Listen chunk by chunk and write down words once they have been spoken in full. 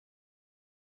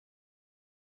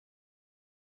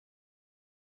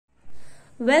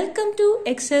Welcome to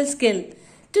Excel Skill.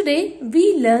 Today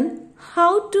we learn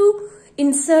how to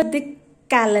insert the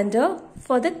calendar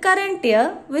for the current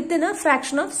year within a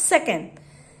fraction of second.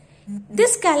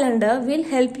 This calendar will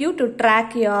help you to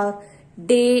track your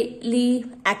daily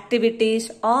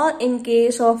activities or in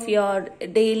case of your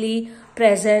daily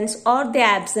presence or the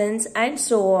absence and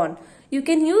so on. You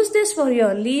can use this for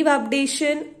your leave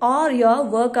updation or your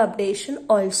work updation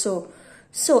also.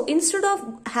 So instead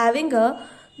of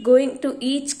going to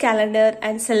each calendar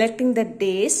and selecting the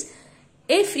days,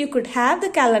 if you could have the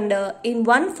calendar in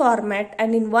one format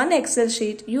and in one Excel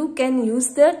sheet, you can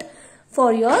use that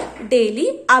for your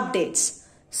daily updates.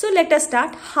 So let us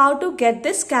start how to get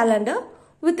this calendar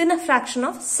within a fraction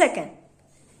of second.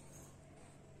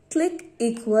 Click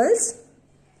equals.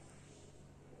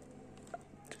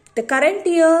 The current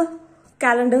year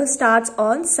calendar starts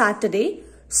on Saturday.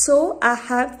 So I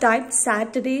have typed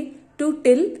Saturday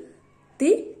till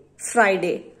the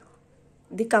Friday,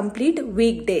 the complete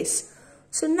weekdays.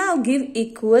 So now give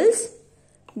equals,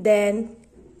 then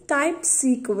type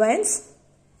sequence,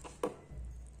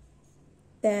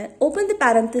 then open the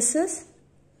parenthesis,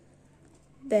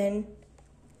 then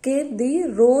give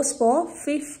the rows for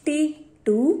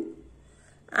 52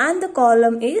 and the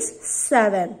column is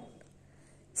 7.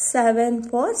 7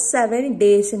 for 7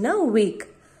 days in a week.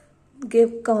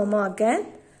 Give comma again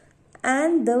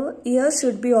and the year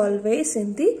should be always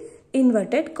in the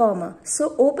inverted comma.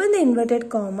 So open the inverted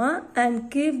comma and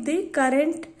give the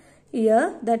current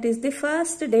year, that is the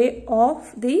first day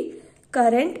of the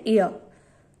current year.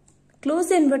 Close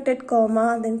the inverted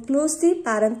comma, then close the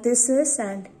parenthesis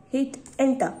and hit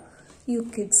enter. You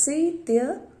can see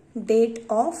the date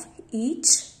of each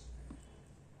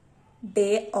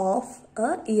day of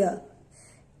a year.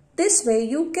 This way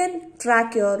you can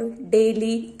track your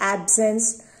daily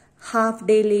absence, half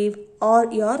day leave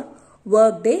or your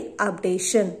work day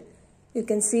updation. You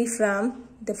can see from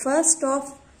the 1st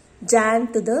of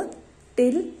Jan to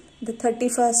till the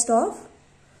 31st of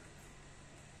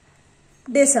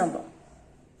December.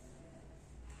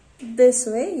 This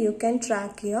way you can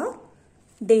track your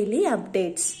daily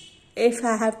updates. If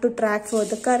I have to track for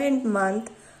the current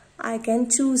month, I can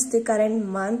choose the current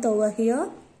month over here,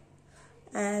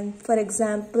 and for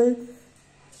example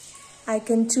I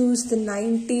can choose the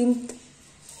 19th.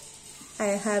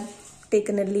 I have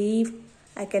taken a leave.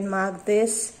 I can mark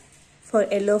this for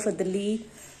yellow for the leave,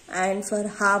 and for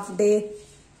half day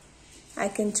I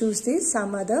can choose this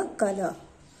some other color.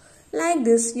 Like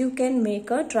this you can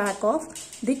make a track of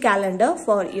the calendar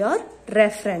for your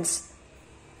reference.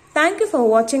 Thank you for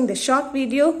watching the short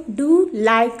video. Do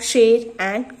like, share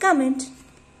and comment.